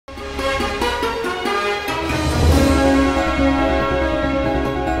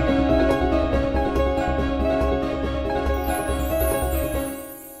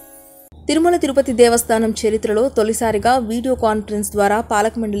తిరుమల తిరుపతి దేవస్థానం చరిత్రలో తొలిసారిగా video conference ద్వారా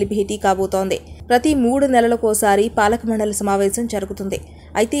పాలక మండలి భేటీ కాబోతోంది. ప్రతి 3 నెలలకోసారి పాలక మండలి సమావేశం జరుగుతుంది.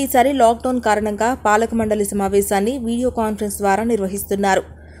 అయితే ఈసారి లాక్డౌన్ కారణంగా పాలక మండలి సమావేశాన్ని వీడియో కాన్ఫరెన్స్ ద్వారా నిర్వహిస్తున్నారు.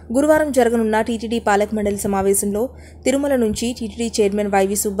 గురువారం జరగనున్న టీటీడీ పాలక మండలి సమావేశంలో తిరుమల నుంచి TTD chairman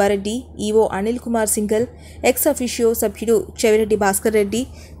YV Subbareddy, EO Anil Kumar Singhal, ex officio సభ్యుడు చెవిరెడ్డి భాస్కర్ రెడ్డి,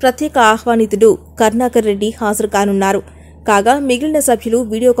 ప్రత్యేక ఆహ్వానితుడు కరుణాకర్ రెడ్డి హాజరు కానున్నారు. కాగా మిగిలిన సభ్యులు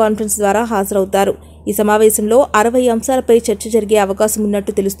వీడియో కాన్ఫరెన్స్ ద్వారా హాజరవుతారు. ఈ సమావేశంలో 60 అంశాలపై చర్చ జరిగే అవకాశం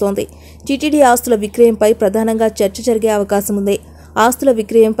ఉన్నట్టు తెలుస్తోంది. టీటీడీ ఆస్తుల విక్రయంపై ప్రధానంగా చర్చ జరిగే అవకాశం ఉంది. ఆస్తుల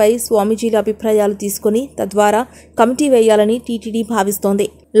విక్రయంపై స్వామీజీల అభిప్రాయాలు తీసుకుని తద్వారా కమిటీ వేయాలని టీటీడీ భావిస్తోంది.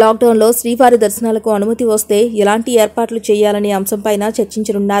 లాక్డౌన్లో శ్రీవారి దర్శనాలకు అనుమతి వస్తే ఎలాంటి ఏర్పాట్లు చేయాలనే అంశంపైన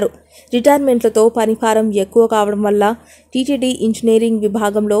చర్చించనున్నారు. రిటైర్మెంట్లతో పనిభారం ఎక్కువ కావడం వల్ల టీటీడీ ఇంజనీరింగ్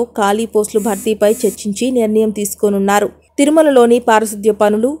విభాగంలో ఖాళీ పోస్టుల భర్తీపై చర్చించి నిర్ణయం తీసుకోనున్నారు. తిరుమలలోని పారిశుద్ధ్య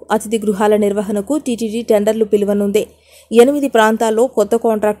పనులు, అతిథి గృహాల నిర్వహణకు టీటీడీ టెండర్లు పిలువనుంది. 8 ప్రాంతాల్లో కొత్త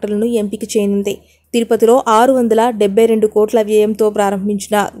కాంట్రాక్టర్లను ఎంపిక చేయనుంది. తిరుపతిలో 672 కోట్ల వ్యయంతో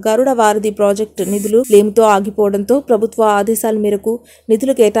ప్రారంభించిన గరుడ వారధి ప్రాజెక్టు నిధులు లేముతో ఆగిపోవడంతో ప్రభుత్వ ఆదేశాల మేరకు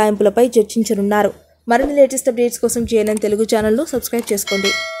నిధుల కేటాయింపులపై చర్చించనున్నారు. మరిన్ని లేటెస్ట్ అప్డేట్స్ కోసం GNN తెలుగు ఛానల్ను సబ్స్క్రైబ్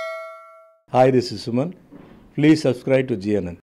చేసుకోండి. Hi, this is Suman. Please subscribe to GNN.